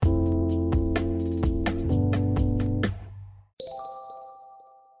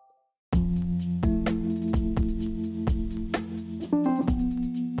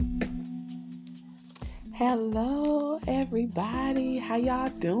Hello, everybody. How y'all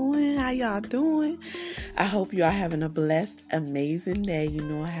doing? I hope you are having a blessed, amazing day. You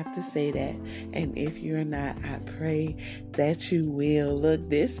know I have to say that. And if you're not, I pray that you will. Look,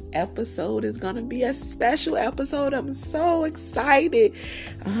 this episode is going to be a special episode. I'm so excited.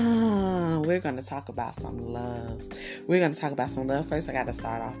 We're going to talk about some love. First, I got to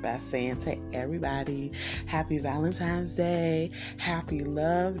start off by saying to everybody, Happy Valentine's Day, Happy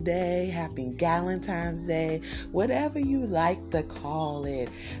Love Day, Happy Galentine's Day, whatever you like to call it.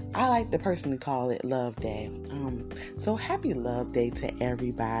 I like to personally call it Love Day. So happy Love Day to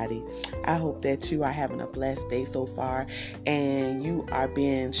everybody. I hope that you are having a blessed day so far and you are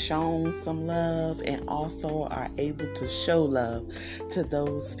being shown some love and also are able to show love to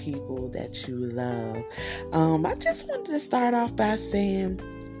those people that you love. I just wanted to start off by saying,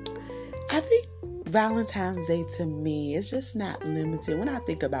 I think Valentine's Day to me is just not limited. When I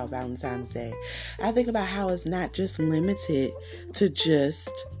think about Valentine's Day, I think about how it's not just limited to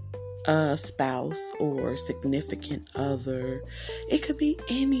just a spouse or significant other. It could be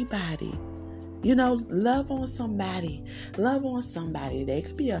anybody. You know, love on somebody. They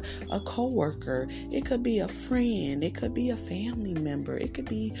could be a co-worker. It could be a friend. It could be a family member. It could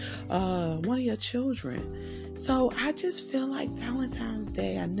be one of your children. So I just feel like Valentine's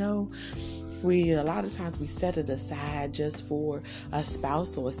Day, I know a lot of times we set it aside just for a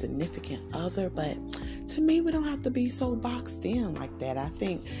spouse or a significant other, but to me, we don't have to be so boxed in like that. I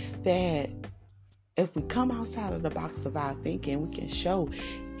think that if we come outside of the box of our thinking, we can show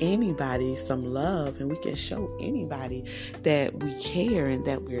anybody some love and we can show anybody that we care and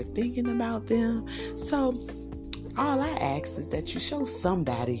that we're thinking about them. So all I ask is that you show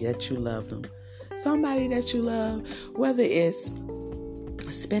somebody that you love them. Somebody that you love, whether it's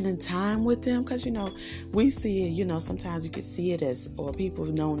spending time with them, because we see it, sometimes you can see it as, or people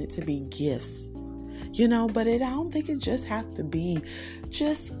have known it to be gifts, but I don't think it just has to be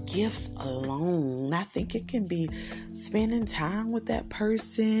just gifts alone. I think it can be spending time with that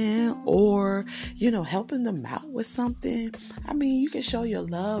person or, helping them out with something. I mean, you can show your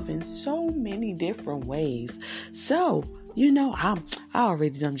love in so many different ways. So, I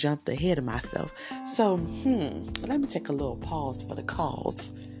already done jumped ahead of myself. So, let me take a little pause for the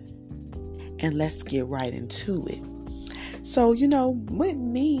cause and let's get right into it. So, with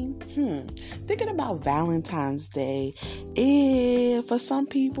me, thinking about Valentine's Day, for some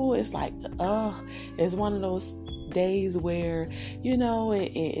people, it's like, it's one of those days where,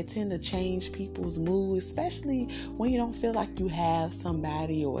 it tend to change people's mood, especially when you don't feel like you have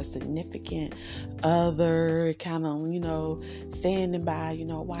somebody or a significant other kind of, standing by,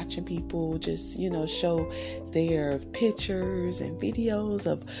 watching people just, show their pictures and videos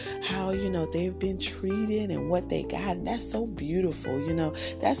of how, they've been treated and what they got. And that's so beautiful,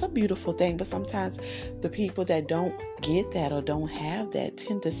 that's a beautiful thing. But sometimes the people that don't get that or don't have that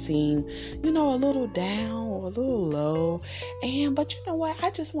tend to seem, a little down or a little low. But you know what? I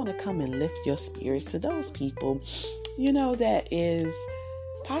just want to come and lift your spirits to those people, that is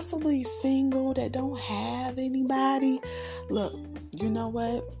possibly single, that don't have anybody. Look, you know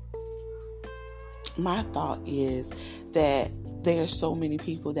what? My thought is that there are so many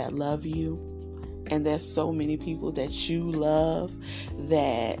people that love you, and there's so many people that you love,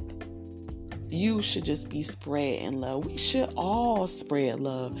 that you should just be spreading love. We should all spread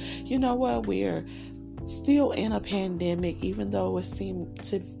love. You know what? We're still in a pandemic, even though it seemed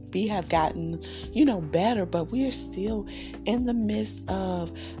to have gotten, better, but we're still in the midst of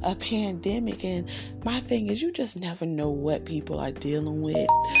a pandemic. And my thing is, you just never know what people are dealing with,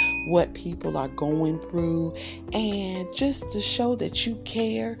 what people are going through, and just to show that you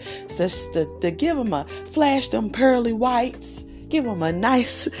care, just to give them flash them pearly whites. Give them a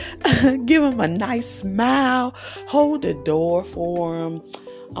nice smile. Hold the door for them.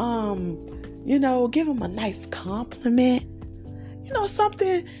 Give them a nice compliment.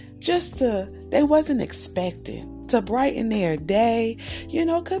 Something just they wasn't expecting to brighten their day.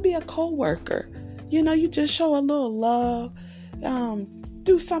 It could be a coworker. You just show a little love.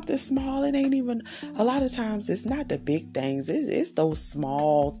 Do something small. It ain't even, a lot of times it's not the big things. It's those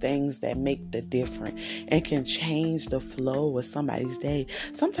small things that make the difference and can change the flow of somebody's day.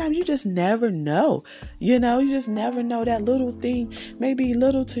 Sometimes you just never know. You just never know. That little thing may be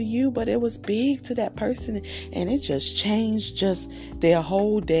little to you, but it was big to that person, and it just changed just their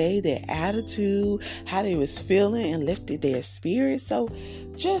whole day, their attitude, how they was feeling, and lifted their spirit. So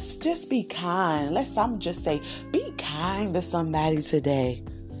just be kind. I'm just say, be kind to somebody today.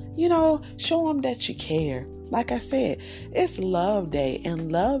 Show them that you care. Like I said, it's Love Day,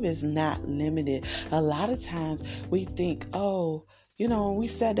 and love is not limited. A lot of times we think, we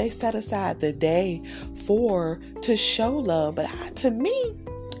said they set aside the day to show love. But to me,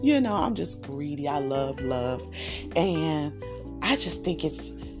 I'm just greedy. I love love. And I just think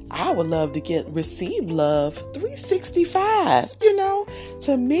I would love to receive love 365,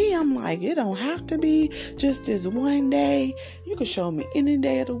 To me, I'm like, it don't have to be just this one day. You can show me any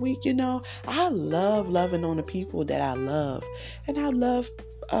day of the week, I love loving on the people that I love. And I love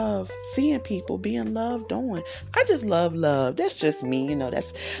seeing people being loved on. I just love love. That's just me,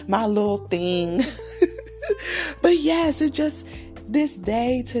 that's my little thing. But yes, this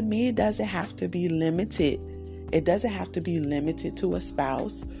day to me, it doesn't have to be limited. It doesn't have to be limited to a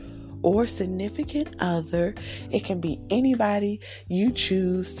spouse or significant other. It can be anybody you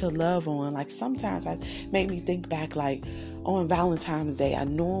choose to love on. Like sometimes it make me think back, like on Valentine's Day, I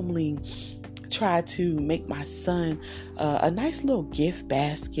normally try to make my son a nice little gift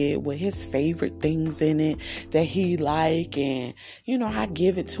basket with his favorite things in it that he like, and I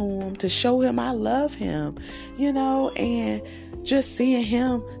give it to him to show him I love him, and just seeing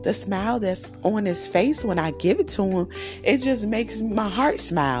him, the smile that's on his face when I give it to him, it just makes my heart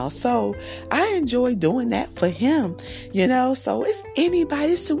smile. So I enjoy doing that for him, so it's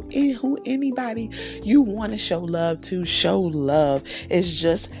anybody you want to show love to, show love. It's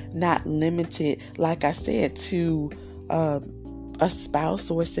just not limited, like I said, to a spouse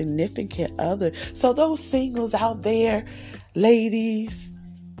or a significant other. So those singles out there, ladies,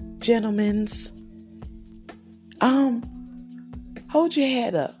 gentlemen, hold your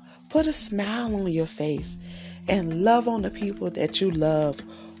head up, put a smile on your face, and love on the people that you love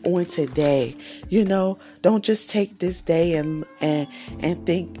on today. Don't just take this day and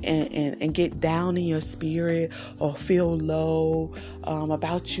think and get down in your spirit or feel low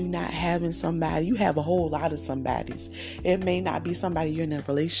about you not having somebody. You have a whole lot of somebodies. It may not be somebody you're in a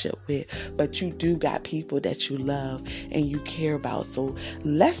relationship with, but you do got people that you love and you care about. So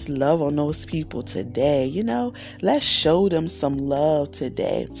let's love on those people today. Let's show them some love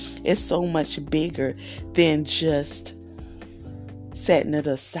today. It's so much bigger than just setting it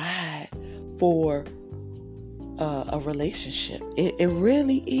aside for a relationship. It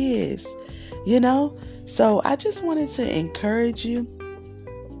really is, So I just wanted to encourage you.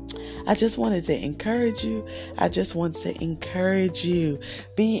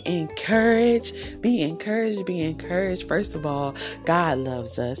 Be encouraged. First of all, God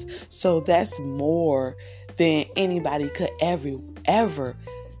loves us. So that's more than anybody could ever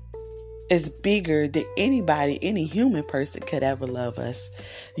is bigger than any human person could ever love us,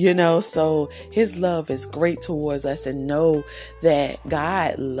 so his love is great towards us, and know that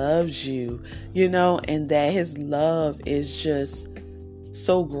God loves you, and that his love is just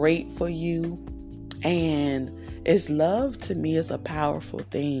so great for you. And his love to me is a powerful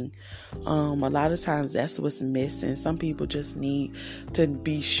thing. A lot of times that's what's missing. Some people just need to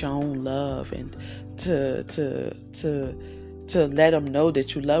be shown love and to let them know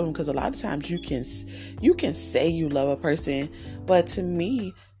that you love them, because a lot of times you can say you love a person, but to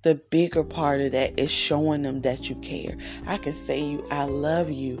me the bigger part of that is showing them that you care. I can say I love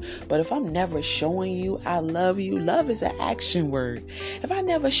you, but if I'm never showing you I love you, love is an action word. If I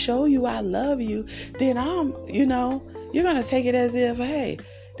never show you I love you, then you're gonna take it as if, hey,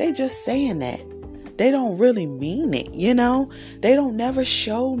 they just saying that. They don't really mean it, They don't never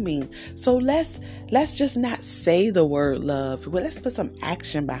show me. So let's just not say the word love, but let's put some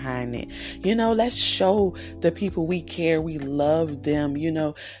action behind it. Let's show the people we care, we love them.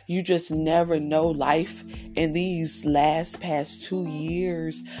 You just never know. Life in these past 2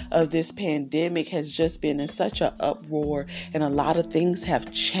 years of this pandemic has just been in such an uproar, and a lot of things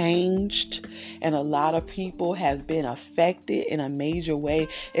have changed, and a lot of people have been affected in a major way,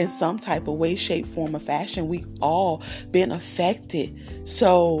 in some type of way, shape, form, or fashion. We've all been affected.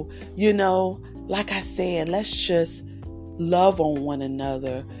 So, like I said, let's just love on one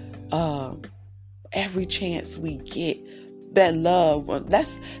another every chance we get. That love,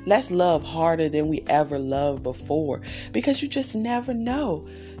 let's love harder than we ever loved before, because you just never know.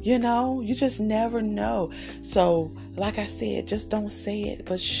 You just never know. So, like I said, just don't say it,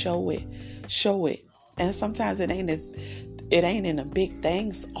 but show it. And sometimes it ain't in the big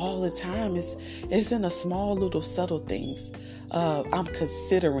things all the time. It's in the small little subtle things. I'm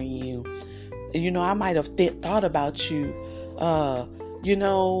considering you. I might have thought about you. How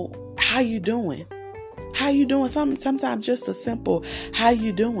you doing? How you doing? Sometimes just a simple, how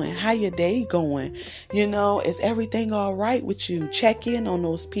you doing? How your day going? Is everything all right with you? Check in on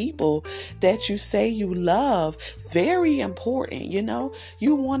those people that you say you love. Very important,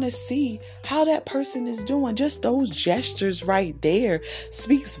 You want to see how that person is doing. Just those gestures right there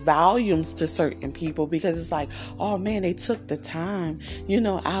speaks volumes to certain people, because it's like, oh man, they took the time,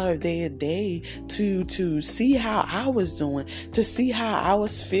 out of their day to see how I was doing, to see how I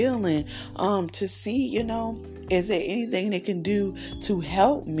was feeling, to see, is there anything they can do to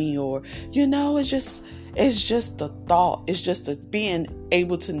help me? Or, it's just the thought. It's just being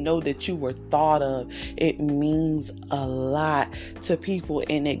able to know that you were thought of. It means a lot to people,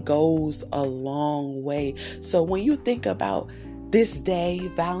 and it goes a long way. So when you think about this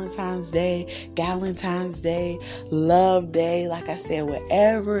day, Valentine's Day, Galentine's Day, Love Day, like I said,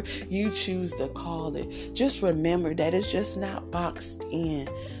 whatever you choose to call it, just remember that it's just not boxed in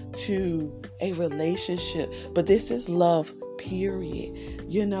to a relationship, but this is love, period.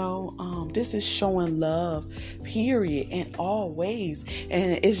 This is showing love, period, in all ways.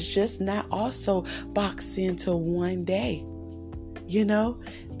 And it's just not also boxed into one day.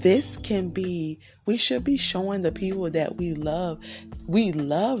 This can be, we should be showing the people that we love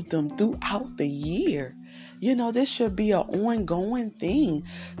them throughout the year. This should be an ongoing thing.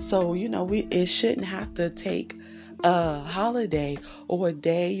 So, it shouldn't have to take a holiday or a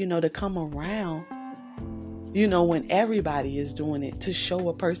day, to come around, when everybody is doing it, to show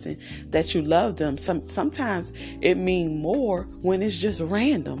a person that you love them. Sometimes it means more when it's just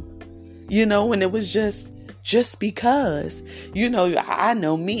random, when it was just because, I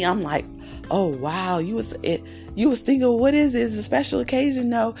know me, I'm like, oh wow, you was thinking, what is this, a special occasion?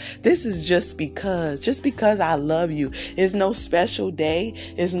 No, this is just because I love you. It's no special day,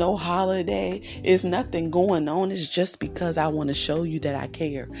 it's no holiday, it's nothing going on. It's just because I want to show you that I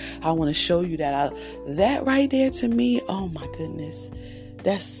care. I want to show you that that right there, to me, oh my goodness,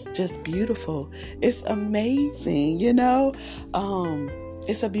 that's just beautiful. It's amazing,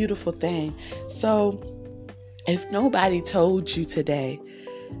 it's a beautiful thing. So if nobody told you today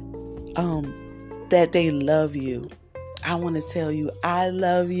that they love you, I want to tell you, I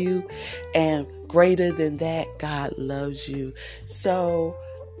love you, and greater than that, God loves you. So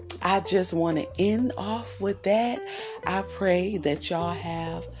I just want to end off with that. I pray that y'all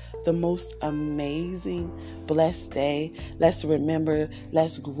have the most amazing, blessed day. Let's remember,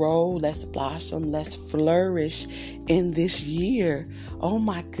 let's grow, let's blossom, let's flourish in this year. Oh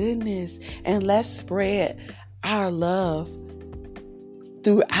my goodness. And let's spread our love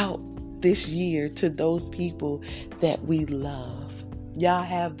throughout this year to those people that we love. Y'all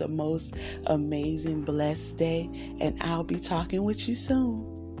have the most amazing, blessed day, and I'll be talking with you soon.